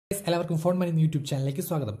എല്ലാവർക്കും ഫോൺ മണി യൂട്യൂബ് ചാനലിലേക്ക്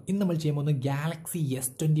സ്വാഗതം. ഇന്ന് നമ്മൾ ചെയ്യാൻ പോകുന്നത് ഗാലക്സി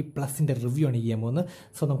S20 പ്ലസിൻ്റെ റിവ്യൂ ആണ് ചെയ്യാൻ പോകുന്നത്.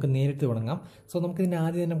 സോ നമുക്ക് നേരിട്ട് തുടങ്ങാം. സോ നമുക്ക് ഇതിൻ്റെ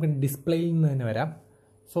ആദ്യം തന്നെ നമുക്ക് ഡിസ്പ്ലേയിൽ നിന്ന് തന്നെ വരാം.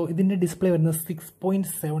 സോ ഇതിൻ്റെ ഡിസ്പ്ലേ വരുന്നത്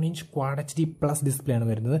 6.7 inch quad HD plus display ആണ്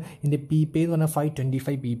വരുന്നത്. ഇതിൻ്റെ PPI എന്ന് പറഞ്ഞാൽ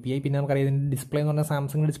 525 PPI. പിന്നെ നമുക്കറിയാം ഇതിൻ്റെ ഡിസ്പ്ലേ എന്ന് പറഞ്ഞാൽ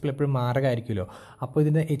സാംസങ്ങിൻ്റെ ഡിസ്പ്ലേ എപ്പോഴും മാറുകയായിരിക്കുമല്ലോ. അപ്പോൾ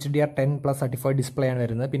ഇതിൻ്റെ HDR10+ സർട്ടിഫൈഡ് ഡിസ്പ്ലേ ആണ്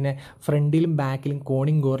വരുന്നത്. പിന്നെ ഫ്രണ്ടിലും ബാക്കിലും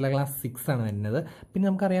കോണിംഗ് ഗോറില്ല ഗ്ലാസ് 6 ആണ് വരുന്നത്. പിന്നെ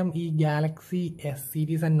നമുക്കറിയാം ഈ Galaxy S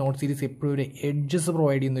series and not series എപ്പോഴും ഒരു എഡ്ജസ്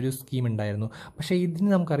പ്രൊവൈഡ് ചെയ്യുന്നൊരു സ്കീം ഉണ്ടായിരുന്നു. പക്ഷേ ഇതിന്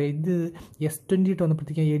നമുക്കറിയാം ഇത് S20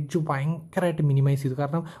 വന്നപ്പോഴത്തേക്ക് എഡ്ജ് ഭയങ്കരമായിട്ട് മിനിമൈസ് ചെയ്തു.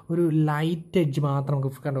 കാരണം ഒരു ലൈറ്റ് എഡ്ജ് മാത്രം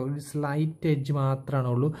നമുക്ക് കണ്ടോ, ഒരു സ്ലൈറ്റ് എഡ്ജ്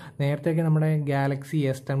മാത്രമാണ്. നേരത്തെയൊക്കെ നമ്മുടെ ഗാലക്സി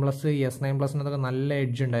S10+, S9+തൊക്കെ നല്ല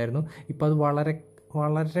എഡ്ജ് ഉണ്ടായിരുന്നു. ഇപ്പോൾ അത്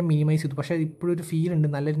വളരെ മിനിമൈസ് ചെയ്തു. പക്ഷേ ഇപ്പോഴൊരു ഒരു ഫീൽ ഉണ്ട്,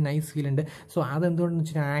 നല്ലൊരു നൈസ് ഫീൽ ഉണ്ട്. സോ അതെന്തുകൊണ്ടെന്ന്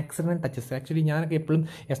വെച്ചാൽ ആക്സിഡൻറ്റ് ടച്ചസ്. ആക്ച്വലി ഞാനൊക്കെ എപ്പോഴും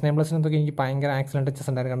S9+തൊക്കെ എനിക്ക് ഭയങ്കര ആക്സിഡൻറ്റ് ടച്ചസ്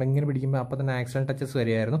ഉണ്ടായിരുന്നു. കാരണം ഇങ്ങനെ പിടിക്കുമ്പോൾ അപ്പോൾ തന്നെ ആക്സിഡൻറ്റ് ടച്ചസ്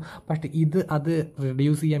വരികയായിരുന്നു. പക്ഷേ അത്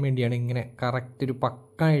റിഡ്യൂസ് ചെയ്യാൻ വേണ്ടിയാണ് ഇങ്ങനെ കറക്റ്റ് ഒരു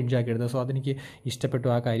പക്ക എഡ്ജാക്കി എടുത്തത്. സോ അതെനിക്ക് ഇഷ്ടപ്പെട്ടു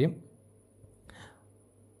ആ കാര്യം.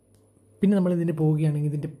 പിന്നെ നമ്മൾ ഇതിൻ്റെ പോവുകയാണെങ്കിൽ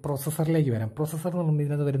ഇതിൻ്റെ പ്രൊസസ്സറിലേക്ക് വരാം. പ്രൊസസ്സർ എന്ന് പറയുമ്പോൾ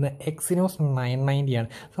ഇതിനകത്ത് വരുന്ന Exynos 990 ആണ്.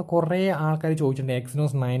 സോ കുറേ ആൾക്കാർ ചോദിച്ചിട്ടുണ്ട്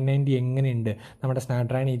Exynos 990 എങ്ങനെയുണ്ട്, നമ്മുടെ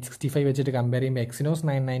സ്നാപ്ഡ്രാഗൺ 865 വെച്ചിട്ട് കമ്പയർ ചെയ്യുമ്പോൾ Exynos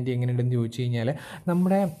 990 എങ്ങനെയുണ്ടെന്ന് ചോദിച്ചു കഴിഞ്ഞാൽ,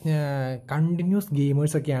 നമ്മുടെ കണ്ടിന്യൂസ്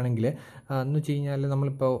ഗെയിമേഴ്സൊക്കെ ആണെങ്കിൽ എന്ന് വെച്ച് കഴിഞ്ഞാൽ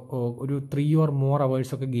നമ്മളിപ്പോൾ ഒരു 3 or more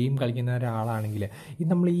hours ഒക്കെ ഗെയിം കളിക്കുന്ന ഒരാളാണെങ്കിൽ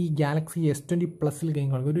നമ്മൾ ഈ ഗാലക്സി S20 പ്ലസിൽ ഗെയിം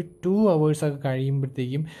കളിക്കും ഒരു 2 hours ഒക്കെ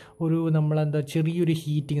കഴിയുമ്പോഴത്തേക്കും നമ്മളെന്താ ചെറിയൊരു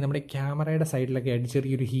ഹീറ്റിംഗ് നമ്മുടെ ക്യാമറയുടെ സൈഡിലൊക്കെ ആയിട്ട്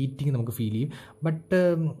ചെറിയൊരു ഹീറ്റിംഗ് നമുക്ക് ഫീൽ ചെയ്യും. ബട്ട്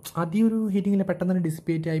അധികം ഹീറ്റിങ്ങിൽ പെട്ടെന്ന് തന്നെ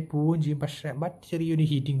ഡിസിപ്പേറ്റ് ആയി പോവുകയും ചെയ്യും. ബട്ട് ചെറിയൊരു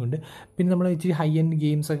ഹീറ്റിംഗ് ഉണ്ട്. പിന്നെ നമ്മൾ ഇച്ചിരി ഹൈ എൻഡ്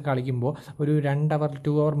ഗെയിംസ് ഒക്കെ കളിക്കുമ്പോൾ ഒരു 2 hour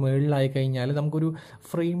 2 hour മുകളിലായി കഴിഞ്ഞാൽ നമുക്കൊരു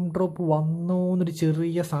ഫ്രെയിം ഡ്രോപ്പ് വന്നോ എന്നൊരു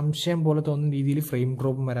ചെറിയ സംശയം പോലെ തോന്നുന്ന രീതിയിൽ ഫ്രെയിം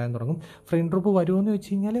ഡ്രോപ്പും വരാൻ തുടങ്ങും. ഫ്രെയിം ഡ്രോപ്പ് വരുമോ എന്ന് വെച്ച്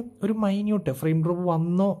കഴിഞ്ഞാൽ ഒരു മൈന്യൂട്ട് ഫ്രെയിം ഡ്രോപ്പ്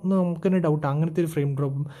വന്നോ എന്ന് നമുക്ക് തന്നെ ഡൗട്ട്, അങ്ങനത്തെ ഒരു ഫ്രെയിം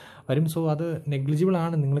ഡ്രോപ്പും വരും. സോ അത് നെഗ്ലിജിബിൾ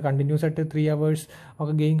ആണ്. നിങ്ങൾ കണ്ടിന്യൂസ് ആയിട്ട് 3 hours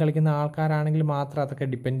ഒക്കെ ഗെയിം കളിക്കുന്ന ആൾക്കാരാണെങ്കിൽ മാത്രമേ അതൊക്കെ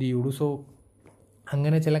ഡിപ്പെൻഡ് ചെയ്യുള്ളൂ. സോ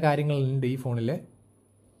അങ്ങനെ ചില കാര്യങ്ങളുണ്ട് ഈ ഫോണിൽ.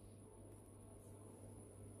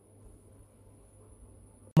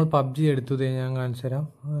 നമ്മൾ PUBG എടുത്തു ഞാൻ കാണിച്ചു തരാം.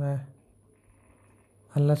 അങ്ങനെ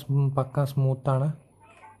നല്ല പക്ക സ്മൂത്താണ്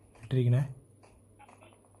ഇട്ടിരിക്കണേ.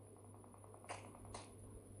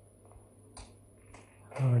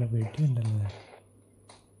 അവിടെ വെട്ടിയുണ്ടല്ലോ.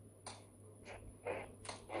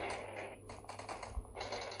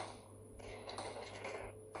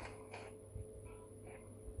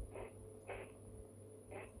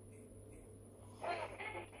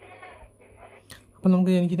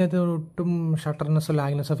 അപ്പോൾ എനിക്കിതിനകത്ത് ഒട്ടും ഷട്ടർനെസ്സോ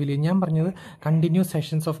ലാഗ്നെസ്സോ ഫീൽ ചെയ്യും. ഞാൻ പറഞ്ഞത് കണ്ടിന്യൂസ്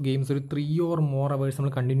സെഷൻസ് ഓഫ് ഗെയിംസ് ഒരു 3 or more hours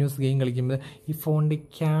നമ്മൾ കണ്ടിന്യൂസ് ഗെയിം കളിക്കുമ്പോൾ ഈ ഫോണിൻ്റെ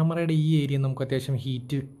ക്യാമറയുടെ ഈ ഏരിയ നമുക്ക് അത്യാവശ്യം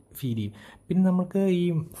ഹീറ്റ് ഫീൽ ചെയ്യും. പിന്നെ നമുക്ക് ഈ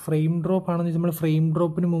ഫ്രെയിം ഡ്രോപ്പ് ആണെന്ന് വെച്ചാൽ നമ്മൾ ഫ്രെയിം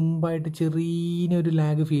ഡ്രോപ്പിന് മുമ്പായിട്ട് ചെറിയൊരു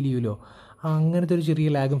ലാഗ് ഫീൽ ചെയ്യുമല്ലോ, അങ്ങനത്തെ ഒരു ചെറിയ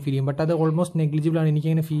ലാഗും ഫീൽ ചെയ്യും. ബട്ട് അത് ഓൾമോസ്റ്റ് നെഗ്ലിജിബിളാണ്.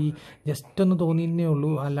 എനിക്കങ്ങനെ ജസ്റ്റ് ഒന്ന് തോന്നിയതേ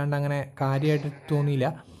ഉള്ളൂ, അല്ലാണ്ട് അങ്ങനെ കാര്യമായിട്ട് തോന്നിയില്ല.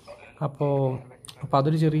 അപ്പോൾ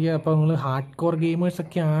അതൊരു അപ്പോൾ നിങ്ങൾ ഹാർഡ് കോർ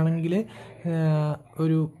ഗെയിമേഴ്സൊക്കെ ആണെങ്കിൽ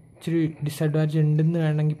ഒരു ഇച്ചിരി ഡിസഡ്വാൻറ്റേജ് ഉണ്ടെന്ന്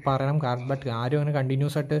വേണമെങ്കിൽ പറയണം. ബട്ട് ആരും അങ്ങനെ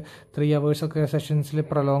കണ്ടിന്യൂസ് ആയിട്ട് 3 hours ഒക്കെ സെഷൻസിൽ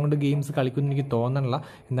പ്രൊലോങ്ഡ് ഗെയിംസ് കളിക്കുമെന്ന് എനിക്ക് തോന്നണില്ല.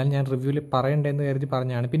 എന്നാലും ഞാൻ റിവ്യൂവിൽ പറയണ്ടെന്ന് കരുതി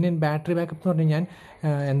പറഞ്ഞതാണ്. പിന്നെ ബാറ്ററി ബാക്കപ്പ് എന്ന് പറഞ്ഞാൽ ഞാൻ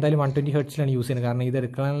എന്തായാലും 120 Hz യൂസ് ചെയ്യുന്നത്. കാരണം ഇത്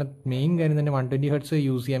എടുക്കാനുള്ള മെയിൻ കാര്യം തന്നെ 120 Hz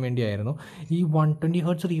യൂസ് ചെയ്യാൻ വേണ്ടിയായിരുന്നു. ഈ 120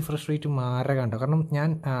 Hz റീഫ്രഷ് റേറ്റ് മാറുക കണ്ടോ. കാരണം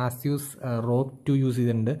ഞാൻ ASUS ROG 2 യൂസ്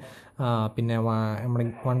ചെയ്തിട്ടുണ്ട്, പിന്നെ നമ്മുടെ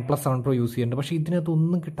OnePlus 7 Pro യൂസ് ചെയ്യുന്നുണ്ട്. പക്ഷേ ഇതിനകത്ത്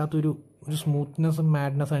ഒന്നും കിട്ടാത്തൊരു സ്മൂത്ത്നെസ്സും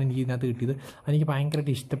മാഡ്നെസ്സാണ് എനിക്ക് ഇതിനകത്ത് കിട്ടിയത്. എനിക്ക്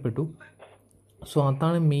ഭയങ്കരമായിട്ട് ഇഷ്ടപ്പെട്ടു. സോ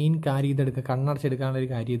അതാണ് മെയിൻ കാര്യം. കണ്ണടച്ചെടുക്കാനുള്ളൊരു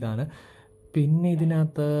കാര്യം ഇതാണ്. പിന്നെ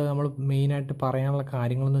ഇതിനകത്ത് നമ്മൾ മെയിനായിട്ട് പറയാനുള്ള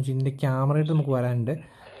കാര്യങ്ങളെന്ന് വെച്ചാൽ ഇതിൻ്റെ ക്യാമറയായിട്ട് നമുക്ക് വരാനുണ്ട്.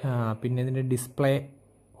 പിന്നെ ഇതിൻ്റെ ഡിസ്പ്ലേ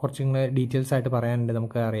കുറച്ചും കൂടെ ഡീറ്റെയിൽസ് ആയിട്ട് പറയാനുണ്ട്,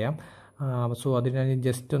 നമുക്ക് അറിയാം. സോ അതിന്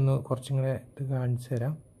ജസ്റ്റ് ഒന്ന് കുറച്ചും കൂടെ ഇത് കാണിച്ചു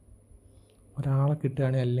തരാം. ഒരാളെ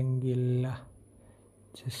കിട്ടുകയാണെങ്കിൽ അല്ലെങ്കിൽ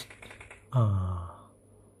ജസ്റ്റ്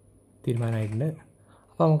തീരുമാനമായിട്ടുണ്ട്.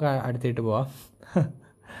 അപ്പോൾ നമുക്ക് അടുത്തായിട്ട് പോവാം.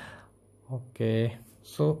 ഓക്കെ,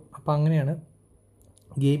 സോ അപ്പോൾ അങ്ങനെയാണ്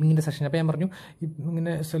ഗെയിമിങ്ങിൻ്റെ സെഷൻ. അപ്പോൾ ഞാൻ പറഞ്ഞു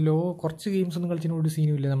ഇങ്ങനെ കുറച്ച് ഗെയിംസ് ഒന്നും കളിച്ചതിന് ഒരു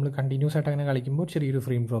സീനും ഇല്ല. നമ്മൾ കണ്ടിന്യൂസ് ആയിട്ട് അങ്ങനെ കളിക്കുമ്പോൾ ചെറിയൊരു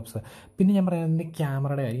ഫ്രെയിം ഡ്രോപ്സ്. പിന്നെ ഞാൻ പറയാം ഇതിൻ്റെ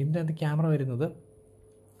ക്യാമറയുടെ കാര്യം. ഇതിനകത്ത് ക്യാമറ വരുന്നത്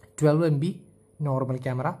 12 MB normal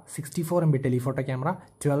camera, 64 MB telephoto camera,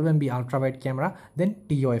 12 MB ultra wide camera, then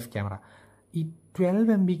TOF camera. ഈ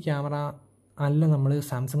 12 MB ക്യാമറ അല്ല നമ്മൾ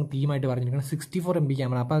സാംസങ് തീമായിട്ട് പറഞ്ഞിരിക്കുന്നത് 64 MB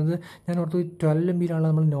ക്യാമറ. അപ്പോൾ അത് ഞാൻ ഓർത്തു 12 MBയിലാണ്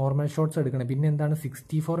നമ്മൾ നോർമൽ ഷോട്ട്സ് എടുക്കണം. പിന്നെ എന്താണ്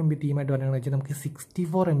 64 MB തീമായിട്ട് പറയുന്നത് വെച്ചാൽ നമുക്ക്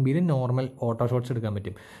 64 MBയിൽ നോർമൽ ഓട്ടോ ഷോട്ട്സ് എടുക്കാൻ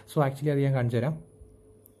പറ്റും. സോ ആക്ച്വലി അത് ഞാൻ കാണിച്ചു തരാം.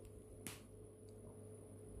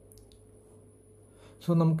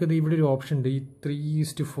 സോ നമുക്കിത് ഇവിടെ ഒരു ഓപ്ഷൻ ഉണ്ട്, ഈ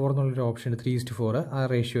 3:4 എന്നുള്ളൊരു ഓപ്ഷൻ ഉണ്ട്, 3:4 ആ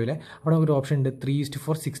റേഷ്യോയിൽ. അവിടെ ഒരു ഓപ്ഷൻ ഉണ്ട്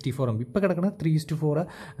 3:4 64 MB. ഇപ്പോൾ കിടക്കുന്നത് 3:4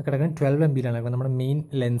 കിടക്കുന്നത് 12 MB നമ്മുടെ മെയിൻ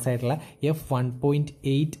ലെൻസ് ആയിട്ടുള്ള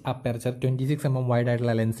f1.8 അപ്പർച്ചർ 26 mm വൈഡ്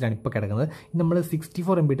ആയിട്ടുള്ള ലെൻസിലാണ് ഇപ്പോൾ കിടക്കുന്നത്. നമ്മൾ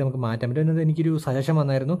 64 MB നമുക്ക് മാറ്റാൻ പറ്റും. എന്നത് എനിക്കൊരു സജഷൻ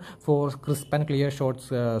വന്നായിരുന്നു, four crisp and clear shots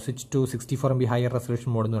switch to 64 MB higher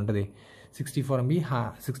resolution മോഡെന്നുണ്ടതേ, 64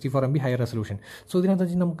 MB high resolution. So ഇതിനകത്ത്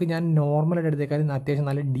വെച്ചാൽ നമുക്ക് ഞാൻ നോർമലായിട്ട് എടുത്തേക്കാളും അത്യാവശ്യം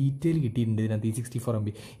നല്ല ഡീറ്റെയിൽ കിട്ടിയിട്ടുണ്ട് ഇതിനകത്ത് ഈ 64 MB.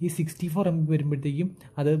 ഈ 64 MB വരുമ്പോഴത്തേക്കും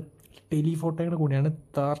അത് ടെലിഫോട്ടോയുടെ കൂടെയാണ്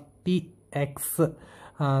 30x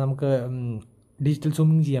നമുക്ക് ഡിജിറ്റൽ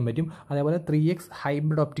സൂമിങ് ചെയ്യാൻ പറ്റും. അതേപോലെ 3x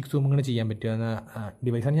ഹൈബ്രിഡ് ഒപ്റ്റിക് സൂമിങ് ചെയ്യാൻ പറ്റുന്ന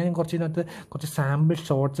ഡിവൈസാണ്. ഞാൻ കുറച്ച് സാമ്പിൾ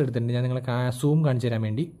ഷോട്ട്സ് എടുത്തിട്ടുണ്ട്, ഞാൻ നിങ്ങളെ സൂം കാണിച്ചു തരാൻ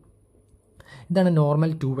വേണ്ടി. ഇതാണ്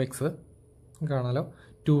നോർമൽ 2x കാണാമല്ലോ,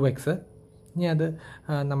 2x. ഇനി അത്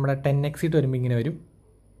നമ്മുടെ 10x ഇട്ട് വരുമ്പോൾ ഇങ്ങനെ വരും,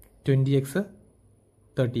 20x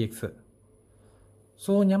 30x.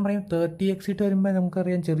 സോ ഞാൻ പറയും 30x ഇട്ട് വരുമ്പോൾ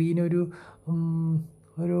നമുക്കറിയാം ചെറിയൊരു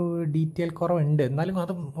ഡീറ്റെയിൽ കുറവുണ്ട്, എന്നാലും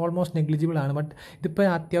അത് ഓൾമോസ്റ്റ് നെഗ്ലിജിബിൾ ആണ്. ബട്ട് ഇതിപ്പോൾ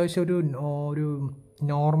അത്യാവശ്യം ഒരു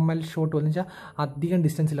നോർമൽ ഷോട്ട് എന്ന് വെച്ചാൽ അധികം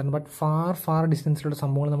ഡിസ്റ്റൻസ് ഇല്ലായിരുന്നു, ബട്ട് ഫാർ ഡിസ്റ്റൻസിലുള്ള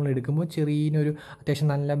സംഭവങ്ങൾ നമ്മൾ എടുക്കുമ്പോൾ ചെറിയൊരു അത്യാവശ്യം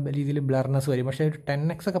നല്ല രീതിയിൽ ബ്ലർനെസ് വരും. പക്ഷേ ഒരു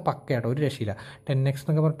 10x ഒക്കെ പക്കയാട്ടോ, ഒരു രക്ഷയില്ല. 10x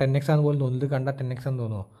എന്നൊക്കെ പറഞ്ഞാൽ 10x ആണെന്ന് പോലും തോന്നുന്നത്, കണ്ടാൽ 10x എന്ന്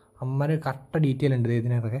തോന്നുമോ? അമ്മ കട്ട ഡീറ്റെയിൽ ഉണ്ട്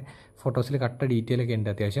ഇതിനകത്തൊക്കെ, ഫോട്ടോസിൽ കട്ട ഡീറ്റെയിലൊക്കെ ഉണ്ട്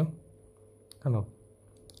അത്യാവശ്യം, കണ്ടോ.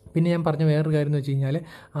 പിന്നെ ഞാൻ പറഞ്ഞ വേറൊരു കാര്യം എന്ന് വെച്ച് കഴിഞ്ഞാൽ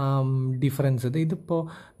ഡിഫറൻസ്, ഇതിപ്പോൾ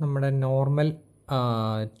നമ്മുടെ നോർമൽ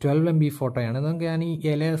 12 MB ഫോട്ടോയാണ്. നമുക്ക് ഞാൻ ഈ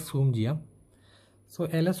ഇല സൂം ചെയ്യാം. സോ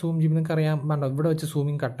ഇല സൂം ചെയ്യുമ്പോൾ നിങ്ങൾക്ക് അറിയാം, വേണ്ട ഇവിടെ വെച്ച്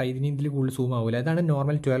സൂമിങ് കട്ടായി, ഇതിൽ കൂടുതൽ സൂം ആവില്ല. അതാണ്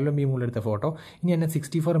നോർമൽ 12 MB മുകളിൽ എടുത്ത ഫോട്ടോ. ഇനി എന്നെ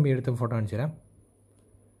 64 MB എടുത്ത ഫോട്ടോ കാണിച്ചു തരാം.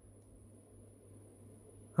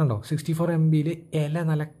 കണ്ടോ, 64 MB ഇല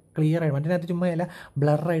നല്ല ക്ലിയർ ആയിട്ട്, മറ്റേതിനകത്ത് ചുമ്മാ ഇല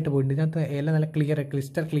ബ്ലറായിട്ട് പോയിട്ടുണ്ട്. ഇതിനകത്ത് ഇല നല്ല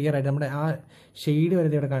ക്ലിസ്റ്റർ ക്ലിയർ ആയിട്ട് നമ്മുടെ ആ ഷെയ്ഡ് വരെ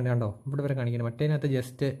ഇവിടെ കണ്ടോ, ഇവിടെ വരെ കാണിക്കുന്നത്. മറ്റേതിനകത്ത്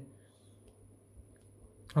ജസ്റ്റ്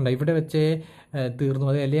ഉണ്ടോ, ഇവിടെ വെച്ചേ തീർന്നു.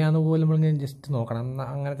 അത് ഇലയാന്ന് പോലും നമ്മളിങ്ങനെ ജസ്റ്റ് നോക്കണം,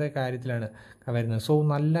 അങ്ങനത്തെ കാര്യത്തിലാണ് വരുന്നത്. സോ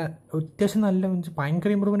അത്യാവശ്യം നല്ല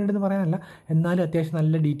ഭയങ്കര ഇമ്പ്രൂവ്മെൻ്റ് ഉണ്ടെന്ന് പറയാനല്ല, എന്നാലും അത്യാവശ്യം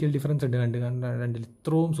നല്ല ഡീറ്റെയിൽ ഡിഫറൻസ് ഉണ്ട്. രണ്ടിൽ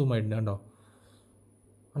ഇത്രയും സൂം ആയിട്ടുണ്ട് കണ്ടോ.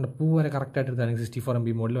 പൂ വരെ കറക്റ്റായിട്ട് എടുത്താണ് 64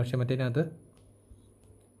 MB മോഡൽ. പക്ഷേ മറ്റേതിനകത്ത്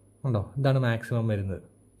ഉണ്ടോ, ഇതാണ് മാക്സിമം വരുന്നത്,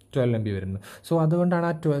 12 MB വരുന്നത്. സോ അതുകൊണ്ടാണ്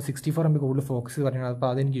ആ 64 MB കൂടുതൽ ഫോക്കസ് പറയുന്നത്. അപ്പോൾ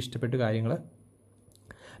അതെനിക്ക് ഇഷ്ടപ്പെട്ട കാര്യങ്ങൾ.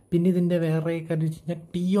 പിന്നെ ഇതിൻ്റെ വേറെ കാര്യം വെച്ച് കഴിഞ്ഞാൽ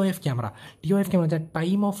TOF ക്യാമറ വെച്ചാൽ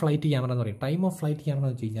ടൈം ഓഫ് ഫ്ലൈറ്റ് ക്യാമറ എന്ന് പറയും. ടൈം ഓഫ് ഫ്ലൈറ്റ് ക്യാമറ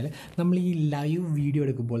എന്ന് വെച്ച് കഴിഞ്ഞാൽ നമ്മൾ ഈ ലൈവ് വീഡിയോ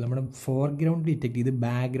എടുക്കുമ്പോൾ നമ്മുടെ ഫോർഗ്രൗണ്ട് ഡിറ്റക്ട് ചെയ്ത്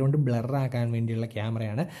ബാക്ക്ഗ്രൗണ്ട് ബ്ലറാക്കാൻ വേണ്ടിയുള്ള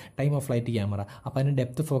ക്യാമറയാണ് ടൈം ഓഫ് ഫ്ലൈറ്റ് ക്യാമറ. അപ്പോൾ അതിന്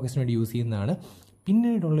ഡെപ്ത് ഫോക്കസിന് വേണ്ടി യൂസ് ചെയ്യുന്നതാണ്.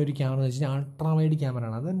 പിന്നീടുള്ളൊരു ക്യാമറ എന്ന് വെച്ച് കഴിഞ്ഞാൽ അൾട്രാ വൈഡ്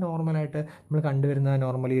ക്യാമറയാണ്. അത് നോർമലായിട്ട് നമ്മൾ കണ്ടുവരുന്ന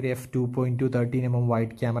നോർമലി ഒരു f2.2 13 mm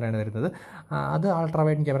വൈഡ് ക്യാമറയാണ് വരുന്നത്. അത് അൾട്രാ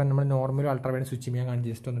വൈഡ് ക്യാമറ. നമ്മൾ നോർമലും അൾട്രാ വൈഡ് സ്വിച്ച് ചെയ്യാൻ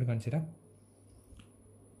ജസ്റ്റ് ഒന്നിട്ട് കാണിച്ചു തരാം.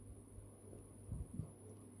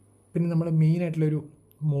 പിന്നെ നമ്മൾ മെയിനായിട്ടുള്ളൊരു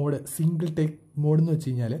മോഡ് സിംഗിൾ ടേക്ക് മോഡ് എന്ന് വെച്ച്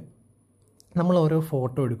കഴിഞ്ഞാൽ നമ്മൾ ഓരോ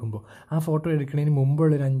ഫോട്ടോ എടുക്കുമ്പോൾ ആ ഫോട്ടോ എടുക്കുന്നതിന്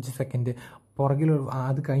മുമ്പുള്ളൊരു 5 സെക്കൻഡ്, പുറകിൽ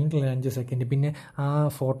അത് കഴിഞ്ഞിട്ടുള്ള 5 സെക്കൻഡ്, പിന്നെ ആ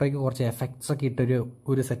ഫോട്ടോയ്ക്ക് കുറച്ച് എഫക്ട്സ് ഒക്കെ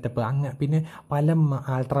ഇട്ടൊരു സെറ്റപ്പ്, പിന്നെ പല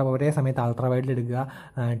ഒരേ സമയത്ത് അൾട്രാ വൈഡിൽ എടുക്കുക,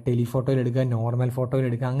 ടെലിഫോട്ടോയിൽ എടുക്കുക, നോർമൽ ഫോട്ടോയിൽ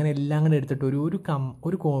എടുക്കുക, അങ്ങനെ എല്ലാം കൂടെ എടുത്തിട്ട്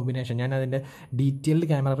ഒരു കോമ്പിനേഷൻ. ഞാൻ അതിൻ്റെ ഡീറ്റെയിൽഡ്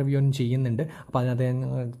ക്യാമറ റിവ്യൂ ഒന്നും ചെയ്യുന്നുണ്ട്. അപ്പോൾ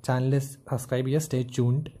അതിനകത്ത് ചാനൽ സബ്സ്ക്രൈബ് ചെയ്യുക, സ്റ്റേ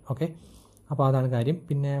ട്യൂൺഡ്. ഓക്കെ, അപ്പോൾ അതാണ് കാര്യം.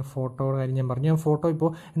 പിന്നെ ഫോട്ടോയുടെ കാര്യം ഞാൻ പറഞ്ഞു. ഫോട്ടോ ഇപ്പോൾ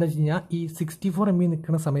എന്താ വെച്ച് കഴിഞ്ഞാൽ ഈ 64 MB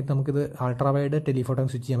നിൽക്കുന്ന സമയത്ത് നമുക്കിത് അൾട്രാ വൈഡ് ടെലിഫോട്ടോ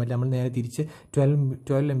സ്വിച്ച് ചെയ്യാൻ പറ്റില്ല. നമ്മൾ നേരെ തിരിച്ച്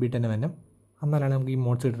 12 MB തന്നെ വരണം, എന്നാലാണ് നമുക്ക് ഈ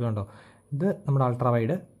മോഡ്സ് കിട്ടുന്നുണ്ടോ. ഇത് നമ്മുടെ അൾട്രാ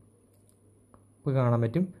വൈഡ് ഇപ്പോൾ കാണാൻ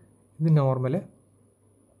പറ്റും, ഇത് നോർമൽ,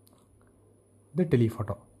 ഇത്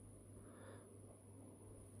ടെലിഫോട്ടോ.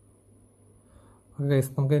 ഓക്കെ,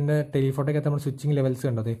 നമുക്ക് ഇതിൻ്റെ ടെലിഫോട്ടോയ്ക്കകത്ത് നമ്മൾ സ്വിച്ചിങ് ലെവൽസ്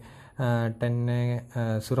കണ്ടത് 10,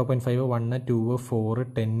 0.5, 1, 2, 4,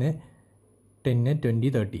 10, 20,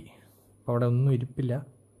 30. അപ്പോൾ അവിടെ ഒന്നും ഇരിപ്പില്ല.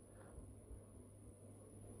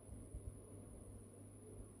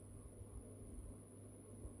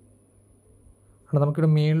 നമുക്കിവിടെ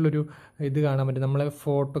മേളിലൊരു ഇത് കാണാൻ പറ്റും, നമ്മളെ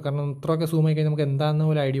ഫോട്ടോ. കാരണം ഇത്രയൊക്കെ സൂം ആയി കഴിഞ്ഞാൽ നമുക്ക് എന്താണെന്ന്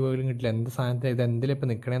പോലും ഐഡിയ പോലും കിട്ടില്ല, എന്ത് സാധനത്തിൽ ഇത് എന്തിലും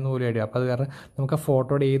ഇപ്പോൾ നിൽക്കണമെന്ന് പോലും ഐഡിയ. അപ്പോൾ അത് കാരണം നമുക്ക് ആ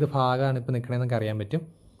ഫോട്ടോയുടെ ഏത് ഭാഗമാണ് ഇപ്പോൾ നിൽക്കണമെന്നൊക്കെ അറിയാൻ പറ്റും.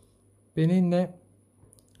 പിന്നെ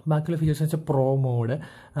ബാക്കിയുള്ള ഫീച്ചേഴ്സ് വെച്ചാൽ pro mode,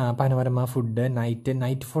 panorama, food,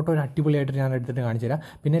 night photo ഒരു അടിപൊളിയായിട്ട് ഞാൻ എടുത്തിട്ട് കാണിച്ചു തരാം.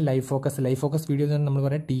 പിന്നെ ലൈവ് ഫോക്കസ് വീഡിയോ നമ്മൾ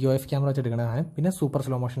പറയാം TOF ക്യാമറ വെച്ച് എടുക്കണതാണ്. പിന്നെ സൂപ്പർ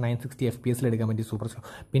സ്ലോ മോഷൻ 960 FPS എടുക്കാൻ പറ്റി സൂപ്പർ സ്ലോ.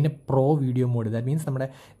 പിന്നെ pro video mode, that means നമ്മുടെ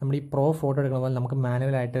ഈ പ്രോ ഫോട്ടോ എടുക്കുന്ന പോലെ നമുക്ക്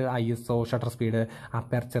മാനുവലായിട്ട് ISO, shutter speed,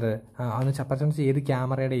 aperture, aperture ഏത്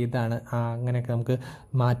ക്യാമറയുടെ ഏതാണ് അങ്ങനെയൊക്കെ നമുക്ക്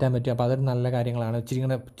മാറ്റാൻ പറ്റും. അപ്പോൾ അതൊരു നല്ല കാര്യങ്ങളാണ്.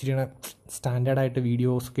 ഇച്ചിരി സ്റ്റാൻഡേർഡായിട്ട്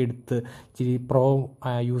വീഡിയോസൊക്കെ എടുത്ത് ഇച്ചിരി പ്രോ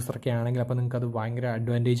യൂസറൊക്കെ ആണെങ്കിൽ അപ്പോൾ നിങ്ങൾക്കത് ഭയങ്കര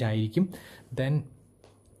അഡ്വാൻറ്റേജ് ആയിരിക്കും.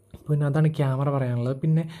 പിന്നെ അതാണ് ക്യാമറ പറയാനുള്ളത്.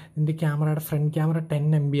 പിന്നെ ഇതിൻ്റെ ക്യാമറയുടെ ഫ്രണ്ട് ക്യാമറ 10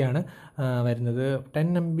 MB ആണ് വരുന്നത്. 10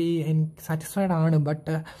 MB എനിക്ക് സാറ്റിസ്ഫൈഡ് ആണ്.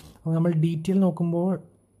 ബട്ട് നമ്മൾ ഡീറ്റെയിൽ നോക്കുമ്പോൾ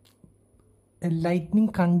ലൈറ്റ്നിങ്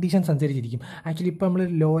കണ്ടീഷൻസ് അനുസരിച്ചിരിക്കും. ആക്ച്വലി ഇപ്പോൾ നമ്മൾ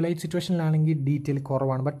ലോ ലൈറ്റ് സിറ്റുവേഷനിലാണെങ്കിൽ ഡീറ്റെയിൽ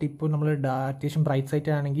കുറവാണ്, ബട്ട് ഇപ്പോൾ നമ്മൾ അത്യാവശ്യം ബ്രൈറ്റ്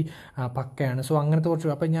സൈറ്റ് ആണെങ്കിൽ പക്കയാണ്. സോ അങ്ങനത്തെ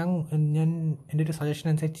കുറച്ച് അപ്പോൾ ഞാൻ എൻ്റെ ഒരു സജഷൻ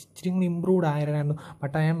അനുസരിച്ച് ഇച്ചിരി കൂടി ഇമ്പ്രൂവ്ഡ് ആയിരുന്നു.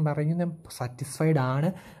 ബട്ട് ഐ ആം പറയുന്നത് സാറ്റിസ്ഫൈഡ്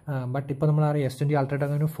ആണ്. ബട്ട് ഇപ്പോൾ നമ്മളറിയാം S20 അൾട്രയുടെ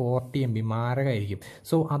ഒരു 40 MB മാരകമായിരിക്കും.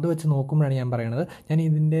 സോ അത് വെച്ച് നോക്കുമ്പോഴാണ് ഞാൻ പറയുന്നത്. ഞാൻ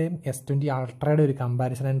ഇതിൻ്റെ S20 അൾട്രയുടെ ഒരു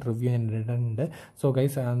കമ്പാരിസൺ ആൻഡ് റിവ്യൂ ഞാൻ ഇട്ടിട്ടുണ്ട്. സോ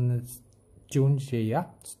ഗൈസ് ട്യൂൺ ചെയ്യുക,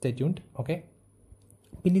 സ്റ്റേ ട്യൂൺഡ്. ഓക്കെ,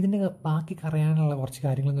 പിന്നെ ഇതിൻ്റെ ബാക്കി അറിയാനുള്ള കുറച്ച്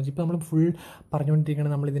കാര്യങ്ങളെന്ന് വെച്ചാൽ ഇപ്പോൾ നമ്മൾ ഫുൾ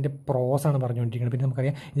പറഞ്ഞുകൊണ്ടിരിക്കുന്നത് നമ്മളിതിൻ്റെ പ്രോസാണ് പറഞ്ഞുകൊണ്ടിരിക്കുന്നത്. പിന്നെ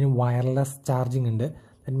നമുക്കറിയാം ഇതിന് വയർലെസ് ചാർജിങ് ഉണ്ട്.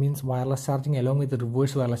 That means wireless charging along with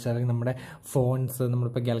reverse wireless charging. നമ്മുടെ ഫോൺസ്,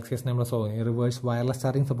 നമ്മളിപ്പോൾ Galaxy S9 Plus reverse wireless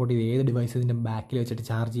charging support ചെയ്ത് ഏത് ഡിവൈസ് ഇതിൻ്റെ ബാക്കിൽ വെച്ചിട്ട്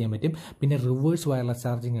ചാർജ് ചെയ്യാൻ പറ്റും. പിന്നെ റിവേഴ്സ് വയർലെസ്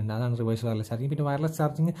ചാർജിങ് ഉണ്ട്, അതാണ് റിവേഴ്സ് വയർലെസ് ചാർജിങ്. പിന്നെ വയർലെസ്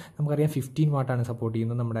ചാർജിങ് നമുക്കറിയാം 15 വാട്ടാണ് സപ്പോർട്ട്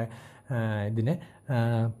ചെയ്യുന്നത് നമ്മുടെ ഇതിന്.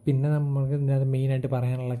 പിന്നെ നമുക്ക് ഇതിനകത്ത് മെയിനായിട്ട്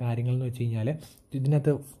പറയാനുള്ള കാര്യങ്ങളെന്ന് വെച്ച് കഴിഞ്ഞാൽ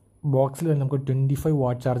ഇതിനകത്ത് ബോക്സിൽ വരുന്നത് നമുക്ക് 25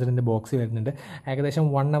 വാട്ട് ചാർജറിൻ്റെ ബോക്സിൽ വരുന്നുണ്ട്. ഏകദേശം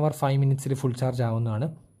 1 hour 5 minutes ഫുൾ ചാർജ് ആവുന്നതാണ്.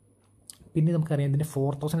 പിന്നെ നമുക്കറിയാം ഇതിൻ്റെ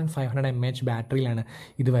 4500 mAh ബാറ്ററിയിലാണ്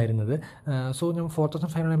ഇത് വരുന്നത്. സോ നമ്മൾ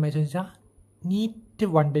 4500 mAh എന്ന് വെച്ചാൽ നീറ്റ്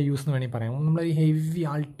 1 day യൂസ് എന്ന് വേണമെങ്കിൽ പറയാം. നമ്മൾ ഹെവി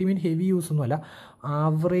അൾട്ടിമേറ്റ് ഹെവി യൂസ് ഒന്നുമല്ല,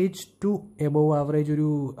 ആവറേജ് ടു എബോവ് ആവറേജ്, ഒരു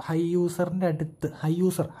ഹൈ യൂസറിൻ്റെ അടുത്ത്, high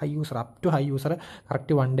user up to high user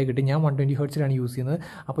correct 1 day കിട്ടും. ഞാൻ 120 Hz യൂസ് ചെയ്യുന്നത്.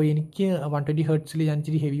 അപ്പോൾ എനിക്ക് 120 Hz ഞാൻ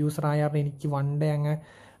ഇച്ചിരി ഹെവി യൂസർ ആയാലും എനിക്ക് 1 day അങ്ങ്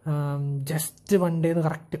just 1 day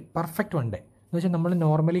correct perfect 1 day എന്ന് വെച്ചാൽ നമ്മൾ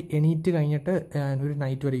നോർമലി എണീറ്റ് കഴിഞ്ഞിട്ട് ഒരു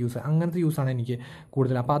നൈറ്റ് വരെ യൂസ്, അങ്ങനത്തെ യൂസാണ് എനിക്ക്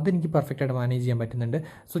കൂടുതൽ. അപ്പോൾ അതെനിക്ക് പെർഫെക്റ്റായിട്ട് മാനേജ് ചെയ്യാൻ പറ്റുന്നുണ്ട്.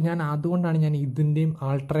 സോ ഞാൻ അതുകൊണ്ടാണ് ഞാൻ ഇതിൻ്റെയും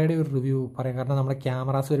അൾട്രയുടെ ഒരു റിവ്യൂ പറയാം. കാരണം നമ്മുടെ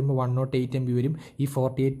ക്യാമറാസ് വരുമ്പോൾ 108 MB വരും, ഈ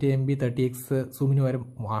 48 MB 30x സൂമിന് വരും,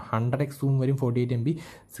 100x സൂം വരും 48 MB.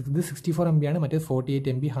 ഇത് 64 MB ആണ്, മറ്റേത് 48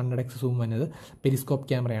 MB 100x സൂം വന്നത് പെരിസ്കോപ്പ്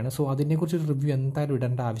ക്യാമറയാണ്. സോ അതിനെക്കുറിച്ചൊരു റിവ്യൂ എന്തായാലും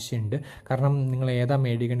ഇടേണ്ട ആവശ്യമുണ്ട്, കാരണം നിങ്ങൾ ഏതാ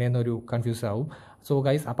മേടിക്കേണ്ടതെന്നൊരു കൺഫ്യൂസ് ആവും. സോ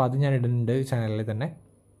ഗൈസ്, അപ്പോൾ അത് ഞാൻ ഇടുന്നുണ്ട് ചാനലിൽ തന്നെ.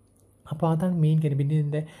 അപ്പോൾ അതാണ് മെയിൻ കാര്യം. പിന്നെ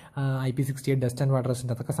ഇതിൻ്റെ IP68 dust and water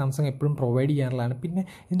resistant അതൊക്കെ സാംസങ് എപ്പോഴും പ്രൊവൈഡ് ചെയ്യാറുള്ളതാണ്. പിന്നെ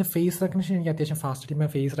ഇതിൻ്റെ ഫേസ് റെക്കഗ്നിഷൻ എനിക്ക് അത്യാവശ്യം ഫാസ്റ്റ് ഞാൻ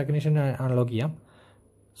ഫേസ് റെക്കഗ്നിഷൻ അൺലോക്ക് ചെയ്യാം.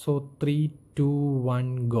 So 3, 2, 1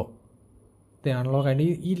 go. ഇത് അൺലോക്ക്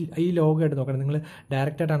ആയിട്ട് ഈ ലോഗോ ആയിട്ട് നോക്കണം. നിങ്ങൾ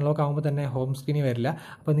ഡയറക്റ്റായിട്ട് അൺലോക്ക് ആകുമ്പോൾ തന്നെ ഹോം സ്ക്രീനിൽ വരില്ല.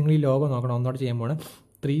 അപ്പോൾ നിങ്ങൾ ഈ ലോഗോ നോക്കണം. ഒന്നോട്ട് ചെയ്യുമ്പോൾ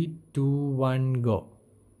 3, 2, 1 ഗോ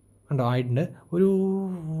ഉണ്ടോ, ആയിട്ടുണ്ട്. ഒരു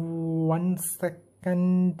 1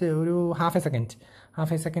 സെക്കൻഡ്, ഒരു ഹാഫ്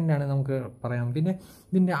എ സെക്കൻഡാണ് നമുക്ക് പറയാം. പിന്നെ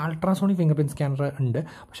ഇതിൻ്റെ അൾട്രാസോണിക് ഫിംഗർ പ്രിൻറ്റ് സ്കാനർ ഉണ്ട്.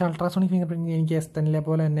 പക്ഷേ അൾട്രാസോണിക് ഫിംഗർ പ്രിൻറ്റ് എനിക്ക് S10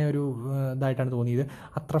 പോലെ തന്നെ ഒരു ഇതായിട്ടാണ് തോന്നിയത്.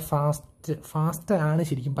 അത്ര ഫാസ്റ്റ് ആണ്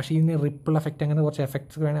ശരിക്കും. പക്ഷേ ഇതിന് റിപ്പിൾ എഫക്റ്റ് അങ്ങനെ കുറച്ച്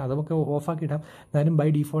എഫക്ട്സ് വേണമെങ്കിൽ അത് നമുക്ക് ഓഫാക്കി ഇടാം. എന്നാലും ബൈ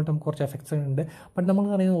ഡിഫോൾട്ട് നമുക്ക് കുറച്ച് എഫക്ട്സ് ഉണ്ട്. ബട്ട്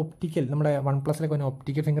നമുക്ക് പറയുന്നത് ഒപ്റ്റിക്കൽ, നമ്മുടെ OnePlus തന്നെ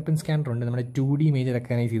ഒപ്റ്റിക്കൽ ഫിംഗർ പ്രിൻറ്റ് സ്കാനർ ഉണ്ട്, നമ്മുടെ 2D ഇമേജ്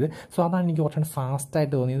റെക്കഗ്നൈസ് ചെയ്ത്. സോ അതാണ് എനിക്ക് കുറച്ചുകൂടി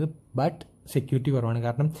ഫാസ്റ്റായിട്ട് തോന്നിയത്. ബട്ട് സെക്യൂരിറ്റി കുറവാണ്,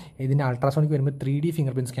 കാരണം ഇതിൻ്റെ അൾട്രാസോണിക് വരുമ്പോൾ 3D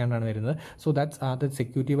ഫിംഗർ പ്രിൻറ്റ് സ്കാനറാണ് വരുന്നത്. സോ അത്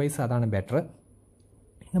സെക്യൂരിറ്റി വൈസ് അതാണ് ബെറ്റർ.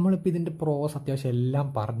 നമ്മളിപ്പോൾ ഇതിൻ്റെ പ്രോസ് അത്യാവശ്യം എല്ലാം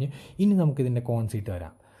പറഞ്ഞ് ഇനി നമുക്കിതിൻ്റെ കോൺസീറ്റ്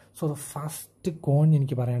വരാം. സോ ഫസ്റ്റ് കോൺ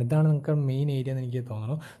എനിക്ക് പറയാനുള്ളത് ഇതാണ്, നിങ്ങൾക്ക് മെയിൻ ഏരിയ എന്ന് എനിക്ക്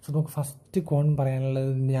തോന്നുന്നു. സോ നമുക്ക് ഫസ്റ്റ് കോൺ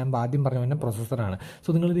പറയാനുള്ളത് ഞാൻ ആദ്യം പറഞ്ഞ പോലെ പ്രൊസസ്സറാണ്.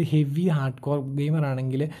 സോ നിങ്ങളൊരു ഹെവി ഹാർഡ് കോർ ഗെയിമർ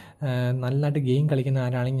ആണെങ്കിൽ, നല്ലതായിട്ട് ഗെയിം കളിക്കുന്ന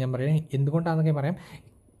ആരാണെങ്കിൽ ഞാൻ പറയാം എന്തുകൊണ്ടാണെന്നൊക്കെ പറയാം.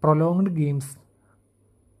 പ്രൊലോങ്ഡ് ഗെയിംസ്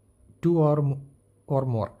 2 or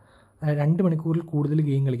more 2 മണിക്കൂറിൽ കൂടുതൽ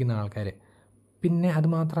ഗെയിം കളിക്കുന്ന ആൾക്കാർ, പിന്നെ അത്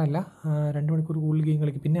മാത്രമല്ല 2 മണിക്കൂർ കൂടുതൽ ഗെയിം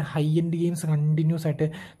കളിക്കും, പിന്നെ ഹൈ എൻഡ് ഗെയിംസ് കണ്ടിന്യൂസ് ആയിട്ട്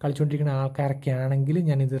കളിച്ചുകൊണ്ടിരിക്കുന്ന ആൾക്കാരൊക്കെ ആണെങ്കിൽ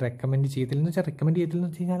ഞാനിത് റെക്കമെൻഡ് ചെയ്തില്ലെന്ന്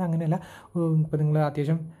വെച്ച് കഴിഞ്ഞാൽ അങ്ങനെയല്ല. ഇപ്പോൾ നിങ്ങൾ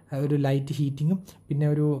അത്യാവശ്യം ഒരു ലൈറ്റ് ഹീറ്റിങ്ങും പിന്നെ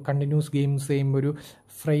ഒരു കണ്ടിന്യൂസ് ഗെയിംസ് ചെയ്യുമ്പോൾ ഒരു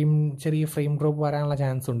ചെറിയ ഫ്രെയിം ഡ്രോപ്പ് വരാനുള്ള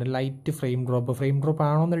ചാൻസ് ഉണ്ട്. ലൈറ്റ് ഫ്രെയിം ഡ്രോപ്പ്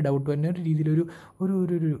ആണോ എന്നൊരു ഡൗട്ട് തന്നെ ഒരു രീതിയിൽ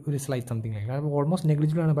ഒരു സ്ലൈറ്റ് സംതിങ് ആയി. അത് ഓൾമോസ്റ്റ്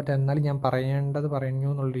നെഗ്ലിജിബിൾ ആണ്. ബട്ട് എന്നാലും ഞാൻ പറഞ്ഞു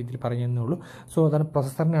എന്നുള്ള രീതിയിൽ പറഞ്ഞതേ ഉള്ളൂ. സോ അതാണ്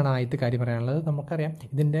പ്രൊസസ്സറിനാണ് ആദ്യത്തെ കാര്യം പറയാനുള്ളത്. നമുക്കറിയാം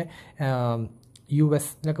ഇതിൻ്റെ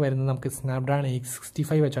US-ലൊക്കെ വരുന്നത് നമുക്ക് സ്നാപ്ഡ്രാഗൺ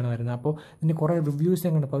 865 വെച്ചാണ് വരുന്നത്. അപ്പോൾ ഇതിൻ്റെ കുറേ റിവ്യൂസ്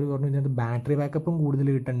ഞാൻ കണ്ടപ്പോൾ അവർ പറഞ്ഞു ഇതിനകത്ത് ബാറ്ററി ബാക്കപ്പും കൂടുതൽ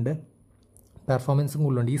കിട്ടുന്നുണ്ട്, പെർഫോമൻസും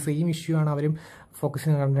കൂടുതലുണ്ട്. ഈ സെയിം ഇഷ്യൂ ആണ് അവരും ഫോക്കസ്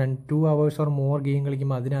ചെയ്യുന്നത്. 2 hours or more ഗെയിം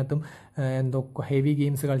കളിക്കുമ്പോൾ അതിനകത്തും എന്തോ ഹെവി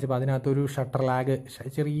ഗെയിംസ് കളിച്ചപ്പോൾ അതിനകത്തൊരു ഷട്ടർ ലാഗ്,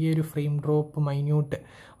 ചെറിയൊരു ഫ്രെയിം ഡ്രോപ്പ് മൈന്യൂട്ട്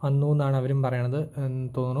വന്നു എന്നാണ് അവരും പറയണത്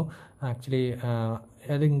തോന്നുന്നു. ആക്ച്വലി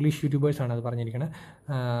അത് ഇംഗ്ലീഷ് യൂട്യൂബേഴ്സാണ് അത് പറഞ്ഞിരിക്കുന്നത്.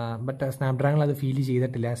 ബട്ട് സ്നാപ്ഡ്രാഗൺ അത് ഫീൽ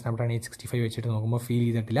ചെയ്തിട്ടില്ല. സ്നാപ്ഡ്രാഗൺ 865 വെച്ചിട്ട് നോക്കുമ്പോൾ ഫീൽ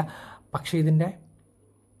ചെയ്തിട്ടില്ല. പക്ഷേ ഇതിൻ്റെ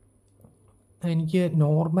എനിക്ക്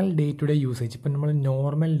normal day to day usage, ഇപ്പം നമ്മൾ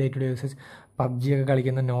normal day to day usage പബ്ജിയൊക്കെ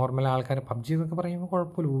കളിക്കുന്ന നോർമൽ ആൾക്കാർ, പബ്ജി എന്നൊക്കെ പറയുമ്പോൾ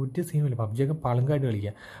കുഴപ്പമില്ല, ഒരു സീനുമില്ല. പബ്ജിയൊക്കെ പളുങ്കായിട്ട്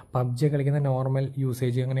കളിക്കുക. പബ്ജിയൊക്കെ കളിക്കുന്ന നോർമൽ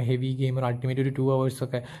യൂസേജ്, അങ്ങനെ ഹെവി ഗെയിമർ അൾട്ടിമേറ്റ് ഒരു 2 hours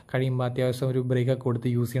കഴിയുമ്പോൾ അത്യാവശ്യം ഒരു ബ്രേക്കൊക്കെ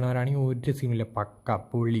കൊടുത്ത് യൂസ് ചെയ്യണവരാണെങ്കിൽ ഒരു സീനുമില്ല, പക്ക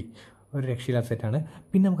പൊള്ളി ഒരു രക്ഷയില്ലാത്ത സെറ്റാണ്.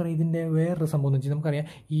 പിന്നെ നമുക്കറിയാം ഇതിൻ്റെ വേറൊരു സംഭവം എന്ന് വെച്ചാൽ നമുക്കറിയാം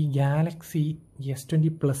ഈ ഗാലക്സി S20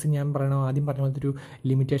 പ്ലസ് ഞാൻ ആദ്യം പറഞ്ഞ പോലത്തെ ഒരു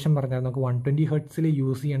ലിമിറ്റേഷൻ പറഞ്ഞാൽ നമുക്ക് 120 ഹെർട്സിൽ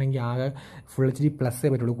യൂസ് ചെയ്യണമെങ്കിൽ ആകെ ഫുൾ HD പ്ലസ്സേ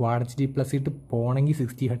പറ്റുള്ളൂ. ക്വാഡ് HD പ്ലസ് ഇട്ട് പോകണമെങ്കിൽ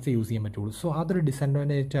 60 ഹെർട്സ് യൂസ് ചെയ്യാൻ പറ്റുള്ളൂ. സോ അതൊരു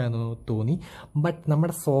ഡിസഡ്വാൻറ്റേജ് ആണെന്ന് തോന്നി. ബട്ട്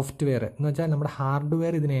നമ്മുടെ സോഫ്റ്റ്വെയർ എന്ന് വെച്ചാൽ നമ്മുടെ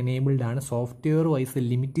ഹാർഡ്വെയർ ഇതിന് എനേബിൾഡ് ആണ്, സോഫ്റ്റ്വെയർ വൈസ്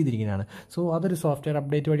ലിമിറ്റ് ചെയ്തിരിക്കുന്നതാണ്. സോ അതൊരു സോഫ്റ്റ്വെയർ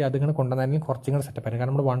അപ്ഡേറ്റ് വഴി അതിങ്ങനെ കൊണ്ടുവന്നാലും കുറച്ചും കൂടെ സെറ്റപ്പ് ആയിരുന്നു.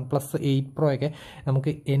 കാരണം നമ്മുടെ OnePlus 8 Pro ഒക്കെ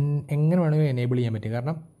നമുക്ക് എങ്ങനെ വേണമെങ്കിലും എനേബിൾ ചെയ്യാൻ പറ്റും.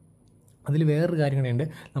 കാരണം അതിൽ വേറൊരു കാര്യം കൂടെയുണ്ട്,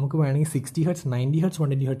 നമുക്ക് വേണമെങ്കിൽ 60 ഹെർട്സ് 90 ഹെർട്സ്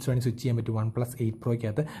 120 ഹെർട്സ് വേണമെങ്കിൽ സ്വിച്ച് ചെയ്യാൻ പറ്റും OnePlus 8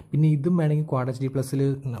 Proയ്ക്കകത്ത്. പിന്നെ ഇതും വേണമെങ്കിൽ ക്വാഡ് HD പ്ലസ്സിൽ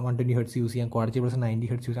 120 ഹെർട്സ് യൂസ് ചെയ്യാം, quad HD plus 90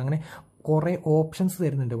 hertz use ചെയ്യാം. അങ്ങനെ കുറേ ഓപ്ഷൻസ്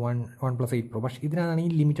തരുന്നുണ്ട് OnePlus 8 Pro. പക്ഷേ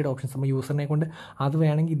ഇതിനാണെങ്കിൽ ലിമിറ്റഡ് ഓപ്ഷൻസ്. നമ്മൾ യൂസറിനെ കൊണ്ട് അത്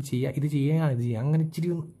വേണമെങ്കിൽ ഇത് ചെയ്യുക, ഇത് ചെയ്യുക, അങ്ങനെ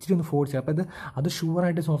ഇച്ചിരി ഒന്ന് ഫോഴ്സ് ചെയ്യുക. അപ്പോൾ അത്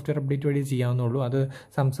ഷുവറായിട്ട് സോഫ്റ്റ്വെയർ അപ്ഡേറ്റ് വഴി ചെയ്യാവുന്നുള്ളൂ. അത്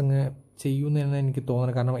സാംസങ് ചെയ്യുമെന്നാണ് എനിക്ക്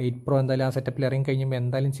തോന്നുന്നത്. കാരണം 8 Pro എന്തായാലും ആ സെറ്റപ്പിൽ ഇറങ്ങി കഴിയുമ്പോൾ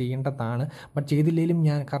എന്തായാലും ചെയ്യേണ്ടതാണ്. ബട്ട് ചെയ്തില്ലെങ്കിലും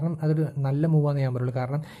കാരണം അതൊരു നല്ല മൂവാന്ന് ഞാൻ പറയുള്ളൂ.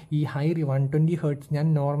 കാരണം ഈ 120 ഹെർട്സ് ഞാൻ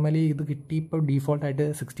നോർമലി ഇത് കിട്ടിയപ്പോൾ ഡീഫോൾട്ടായിട്ട്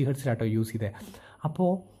 60 ഹെർട്സിലാട്ടോ യൂസ് ചെയ്തത്.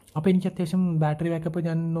 അപ്പോൾ എനിക്ക് അത്യാവശ്യം ബാറ്ററി ബാക്കപ്പ്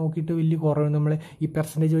ഞാൻ നോക്കിയിട്ട് വലിയ കുറവ്, നമ്മൾ ഈ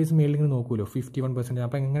പെർസെൻറ്റേജ് വൈസ് മേളിൽ നോക്കുമല്ലോ 51%.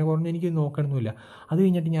 അപ്പോൾ എങ്ങനെ കുറഞ്ഞ് എനിക്ക് നോക്കണമെന്നില്ല. അത്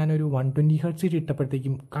കഴിഞ്ഞിട്ട് ഞാനൊരു 120 ഹെർട്സിൽ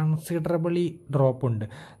ഇട്ടപ്പോഴത്തേക്കും കൺസിഡറബിളി ഡ്രോപ്പ് ഉണ്ട്.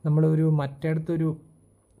 നമ്മളൊരു മറ്റേടത്തൊരു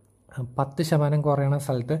 10% കുറയണ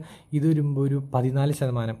സ്ഥലത്ത് ഇത് വരുമ്പോൾ ഒരു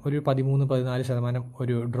 14%, ഒരു 13-14%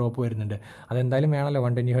 ഒരു ഡ്രോപ്പ് വരുന്നുണ്ട്. അതെന്തായാലും വേണമല്ലോ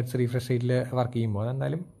 120 ഹെർട്സ് റീഫ്രഷ് റേറ്റിൽ വർക്ക് ചെയ്യുമ്പോൾ.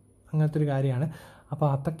 അതെന്തായാലും അങ്ങനത്തെ ഒരു കാര്യമാണ്. അപ്പോൾ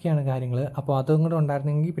അതൊക്കെയാണ് കാര്യങ്ങൾ. അപ്പോൾ അതും കൂടെ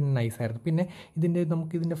ഉണ്ടായിരുന്നെങ്കിൽ പിന്നെ നൈസായിരുന്നു. പിന്നെ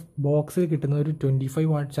നമുക്കിതിൻ്റെ ബോക്സിൽ കിട്ടുന്നത് ഒരു 25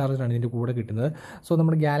 വാട്ട് ചാർജറാണ് ഇതിൻ്റെ കൂടെ കിട്ടുന്നത്. സോ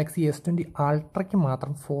നമ്മുടെ ഗാലക്സി S20 അൾട്രയ്ക്ക്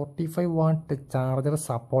മാത്രം 45 വാട്ട് ചാർജർ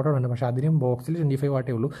സപ്പോർട്ടഡ് ഉണ്ട്. പക്ഷേ അതിനും ബോക്സിൽ 25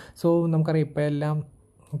 വാട്ടേ ഉള്ളൂ. സോ നമുക്കറിയാം ഇപ്പോൾ എല്ലാം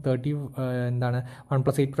 30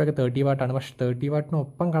 OnePlus 8 Pro ഒക്കെ 30 വാട്ടാണ്. പക്ഷേ 30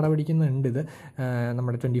 വാട്ടിനൊപ്പം കടപിടിക്കുന്നുണ്ട് ഇത്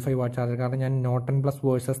നമ്മുടെ 25 വാട്ട് ചാർജർ. കാരണം ഞാൻ Note 10 Plus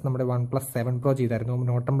വേഴ്സസ് നമ്മുടെ OnePlus 7 Pro ചെയ്തായിരുന്നു.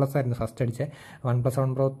 Note 10 Plus ആയിരുന്നു ഫസ്റ്റ് അടിച്ചത്. OnePlus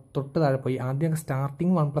 7 Pro തൊട്ട് താഴെ പോയി. ആദ്യം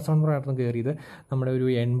സ്റ്റാർട്ടിങ് OnePlus 7 Pro ആയിരുന്നു കയറിയത്, നമ്മുടെ ഒരു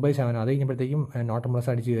 80%. അത് കഴിഞ്ഞപ്പോഴത്തേക്കും Note 10 Plus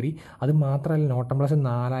അടിച്ച് കയറി. അത് മാത്രമല്ല Note 10 Plus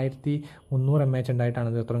 4300 mAh ഉണ്ടായിട്ടാണ്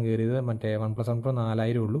ഇത് ഇത്രയും കയറിയത്. മറ്റേ OnePlus 7 Pro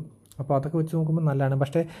 4000 ഉള്ളൂ. അപ്പോൾ അതൊക്കെ വെച്ച് നോക്കുമ്പോൾ നല്ലതാണ്.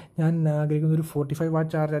 പക്ഷേ ഞാൻ ആഗ്രഹിക്കുന്ന ഒരു 45 വാട്ട്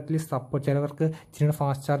ചാർജ് അറ്റ്ലീസ്റ്റ് സപ്പോർട്ട്. ചിലവർക്ക് ഇച്ചിരി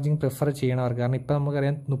ഫാസ്റ്റ് ചാർജിങ് പ്രിഫർ ചെയ്യണവർക്ക്. കാരണം ഇപ്പോൾ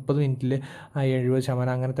നമുക്കറിയാം 30 മിനിറ്റിൽ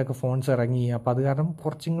 70% അങ്ങനത്തെ ഒക്കെ ഫോൺസ് ഇറങ്ങി. അപ്പോൾ അത് കാരണം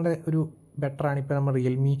കുറച്ചും കൂടെ ഒരു ബെറ്ററാണ്. ഇപ്പോൾ നമ്മൾ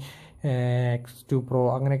Realme X2 Pro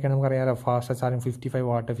അങ്ങനെയൊക്കെയാണ് നമുക്കറിയാമല്ലോ, ഫാസ്റ്റ് ചാർജിങ് 55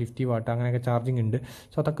 വാട്ട് 50 വാട്ട് അങ്ങനെയൊക്കെ ചാർജിങ് ഉണ്ട്.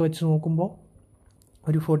 സോ അതൊക്കെ വെച്ച് നോക്കുമ്പോൾ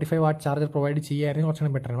ഒരു 45 വാട്ട് ചാർജർ പ്രൊവൈഡ് ചെയ്യായിരുന്നു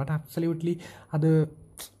കുറച്ചുകൂടെ ബെറ്ററാണ്. ബട്ട് അബ്സല്യൂട്ട്ലി അത്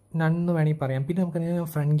നന്ന് വേണമെങ്കിൽ പറയാം. പിന്നെ നമുക്ക്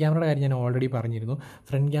ഫ്രണ്ട് ക്യാമറയുടെ കാര്യം ഞാൻ ഓൾറെഡി പറഞ്ഞിരുന്നു.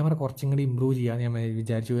 ഫ്രണ്ട് ക്യാമറ കുറച്ചും കൂടി ഇമ്പ്രൂവ് ചെയ്യാമെന്ന് ഞാൻ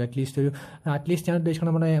വിചാരിച്ചു. അറ്റ്ലീസ്റ്റ് ഞാൻ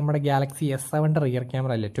ഉദ്ദേശിക്കുന്നത് നമ്മുടെ ഗാലക്സി S7 റിയർ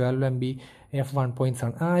ക്യാമറ അല്ലേ, 12 MB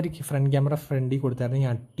f1.7 ആ ഒരു ഫ്രണ്ട് ക്യാമറ ഫ്രണ്ടിൽ കൊടുത്തായിരുന്നു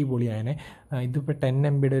ഞാൻ അടിപൊളിയായനെ. ഇതിപ്പോൾ 10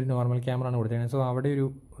 MB ഒരു നോർമൽ ക്യാമറ ആണ് കൊടുത്തത്. സോ അവിടെ ഒരു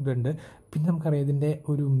ഇതുണ്ട്. പിന്നെ നമുക്കറിയാം ഇതിൻ്റെ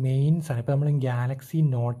ഒരു മെയിൻസാണ്. ഇപ്പോൾ നമ്മൾ ഗാലക്സി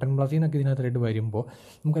Note 10 Plus എന്നൊക്കെ ഇതിനകത്തായിട്ട് വരുമ്പോൾ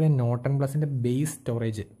നമുക്കറിയാം Note 10 Plus base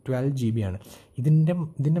storage 12 GB ആണ്.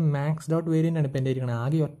 ഇതിൻ്റെ മാക്സ് ഡോട്ട് വേരിയൻ്റ് ആണ് ഇപ്പോൾ എൻ്റെ ഇരിക്കുന്നത്.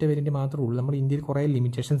 ആകെ ഒറ്റ വേരിയൻറ്റ് മാത്രമേ ഉള്ളൂ. നമ്മുടെ ഇന്ത്യയിൽ കുറേ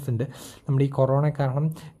ലിമിറ്റേഷൻസ് ഉണ്ട്. നമ്മുടെ ഈ കൊറോണ കാരണം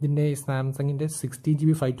ഇതിൻ്റെ സാംസങ്ങിൻ്റെ 60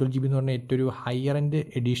 GB 512 GB എന്ന് പറഞ്ഞാൽ ഏറ്റവും ഒരു ഹയർ എൻഡ്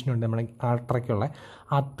എഡീഷൻ ഉണ്ട് നമ്മുടെ അൾട്രയ്ക്കുള്ള.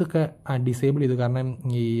 അതൊക്കെ ഡിസേബിൾ ചെയ്തു. കാരണം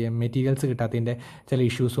ഈ മെറ്റീരിയൽസ് കിട്ടാത്തതിൻ്റെ ചില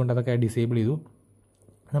ഇഷ്യൂസ് കൊണ്ട് അതൊക്കെ ഡിസേബിൾ ചെയ്തു.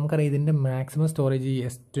 നമുക്കറിയാം ഇതിൻ്റെ മാക്സിമം സ്റ്റോറേജ്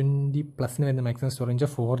S20 പ്ലസിന് വരുന്ന മാക്സിമം സ്റ്റോറേജ്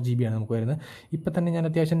 4 GB ആണ് നമുക്ക് വരുന്നത്. ഇപ്പോൾ തന്നെ ഞാൻ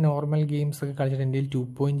അത്യാവശ്യം നോർമൽ ഗെയിംസ് ഒക്കെ കളിച്ചിട്ട് എൻ്റെ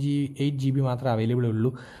 2.8 GB മാത്രമേ അവൈലബിൾ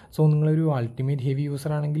ഉള്ളൂ. സോ നിങ്ങളൊരു അൾട്ടിമേറ്റ് ഹെവി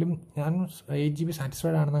യൂസർ ആണെങ്കിലും ഞാൻ 8 GB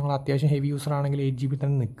സാറ്റിസ്ഫൈഡ് ആണ്. നിങ്ങൾ അത്യാവശ്യം ഹെവി യൂസർ ആണെങ്കിൽ 8 GB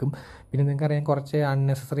തന്നെ നിൽക്കും. പിന്നെ നിങ്ങൾക്കറിയാം കുറച്ച്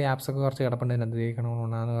അൺനെസസറി ആപ്സൊക്കെ കുറച്ച് കിടപ്പുണ്ട്, അതിനകത്ത്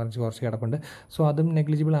കേൾക്കണമെന്നാണ് കുറച്ച് കിടപ്പുണ്ട്. സോ അതും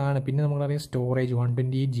നെഗ്ലിജിബിൾ ആണ്. പിന്നെ നമുക്കറിയാം സ്റ്റോറേജ്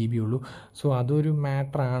 128 GB ഉള്ളൂ. സോ അതൊരു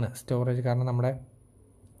മാറ്ററാണ് സ്റ്റോറേജ്. കാരണം നമ്മുടെ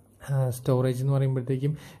സ്റ്റോറേജ് എന്ന്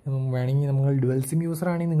പറയുമ്പോഴത്തേക്കും വേണമെങ്കിൽ നമ്മൾ ഡുവൽ സിം യൂസർ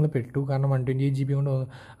ആണെങ്കിൽ നിങ്ങൾ പെട്ടു. കാരണം 128 GB കൊണ്ട്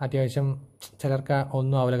അത്യാവശ്യം ചിലർക്ക്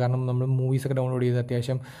ഒന്നും ആവില്ല. കാരണം നമ്മൾ മൂവീസൊക്കെ ഡൗൺലോഡ് ചെയ്ത്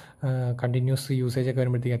അത്യാവശ്യം കണ്ടിന്യൂസ് യൂസേജ് ഒക്കെ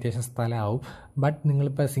വരുമ്പോഴത്തേക്കും അത്യാവശ്യം സ്ഥലമാവും. ബട്ട്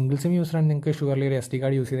നിങ്ങളിപ്പോൾ സിംഗിൾ സിം യൂസറാണെങ്കിൽ നിങ്ങൾക്ക് ഷുവർലി ഒരു SD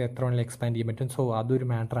കാർഡ് യൂസ് ചെയ്ത് എത്ര വേണമെങ്കിലും എക്സ്പാൻഡ് ചെയ്യാൻ പറ്റും. സോ അതൊരു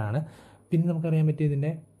മാറ്ററാണ്. പിന്നെ നമുക്കറിയാൻ പറ്റും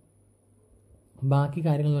ഇതിൻ്റെ ബാക്കി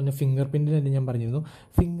കാര്യങ്ങൾ എന്ന് പറഞ്ഞാൽ ഫിംഗർ പ്രിൻറ്റിന് തന്നെ ഞാൻ പറഞ്ഞിരുന്നു.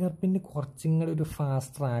 ഫിംഗർ പ്രിൻറ്റ് കുറച്ചും കൂടി ഒരു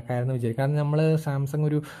ഫാസ്റ്റർ ആക്കാമെന്ന് വിചാരിക്കും. കാരണം നമ്മൾ സാംസങ്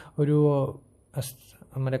ഒരു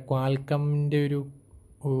നമ്മുടെ ക്വാൽക്കമിൻ്റെ ഒരു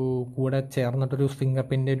കൂടെ ചേർന്നിട്ടൊരു ഫിംഗർ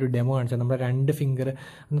പ്രിൻ്റ് ഒരു ഡെമോ കാണിച്ചാൽ നമ്മുടെ 2 ഫിംഗർ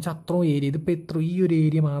എന്ന് വെച്ചാൽ അത്രയും ഏരിയ, ഇതിപ്പോൾ ഈ ഒരു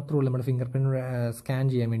ഏരിയ മാത്രമേ ഉള്ളൂ നമ്മുടെ ഫിംഗർ പ്രിൻ്റ് സ്കാൻ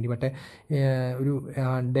ചെയ്യാൻ വേണ്ടി. പക്ഷേ ഒരു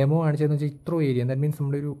ഡെമോ കാണിച്ചതെന്ന് വെച്ചാൽ ഇത്രയും ഏരിയ, ദാറ്റ് മീൻസ്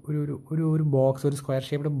നമ്മുടെ ഒരു ബോക്സ്, ഒരു സ്ക്വയർ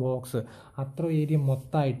ഷേപ്ഡ് ബോക്സ്, അത്രയും ഏരിയ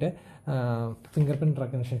മൊത്തമായിട്ട് ഫിംഗർ പ്രിൻറ്റ്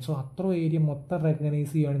റെക്കഗ്നിഷൻ. സോ അത്രയും ഏരിയ മൊത്തം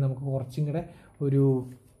റെക്കഗ്നൈസ് ചെയ്യുകയാണെങ്കിൽ നമുക്ക് കുറച്ചും കൂടെ ഒരു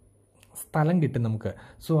സ്ഥലം കിട്ടും നമുക്ക്.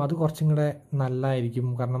 സോ അത് കുറച്ചും കൂടെ നല്ലതായിരിക്കും.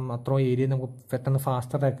 കാരണം അത്രയും ഏരിയ നമുക്ക് പെട്ടെന്ന്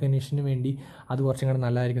ഫാസ്റ്റർ റെക്കഗ്നിഷന് വേണ്ടി അത് കുറച്ചും കൂടെ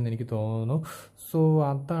നല്ലതായിരിക്കും എന്ന് എനിക്ക് തോന്നുന്നു. സോ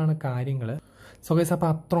അതാണ് കാര്യങ്ങൾ. സോ ഗൈസ്, അപ്പോൾ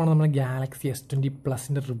അത്രയാണ് നമ്മൾ ഗാലക്സി S20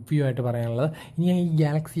 പ്ലസിൻ്റെ റിവ്യൂ ആയിട്ട് പറയാനുള്ളത്. ഇനി ഈ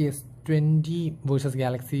Galaxy S20 versus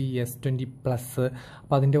Galaxy S20 plus,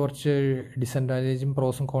 അപ്പോൾ അതിൻ്റെ കുറച്ച് ഡിസഡ്വാൻറ്റേജും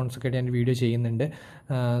പ്രോസും കോൺസും ഒക്കെ ആയിട്ട് ഞാൻ വീഡിയോ ചെയ്യുന്നുണ്ട്.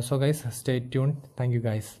 So guys, stay tune. Thank you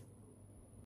guys.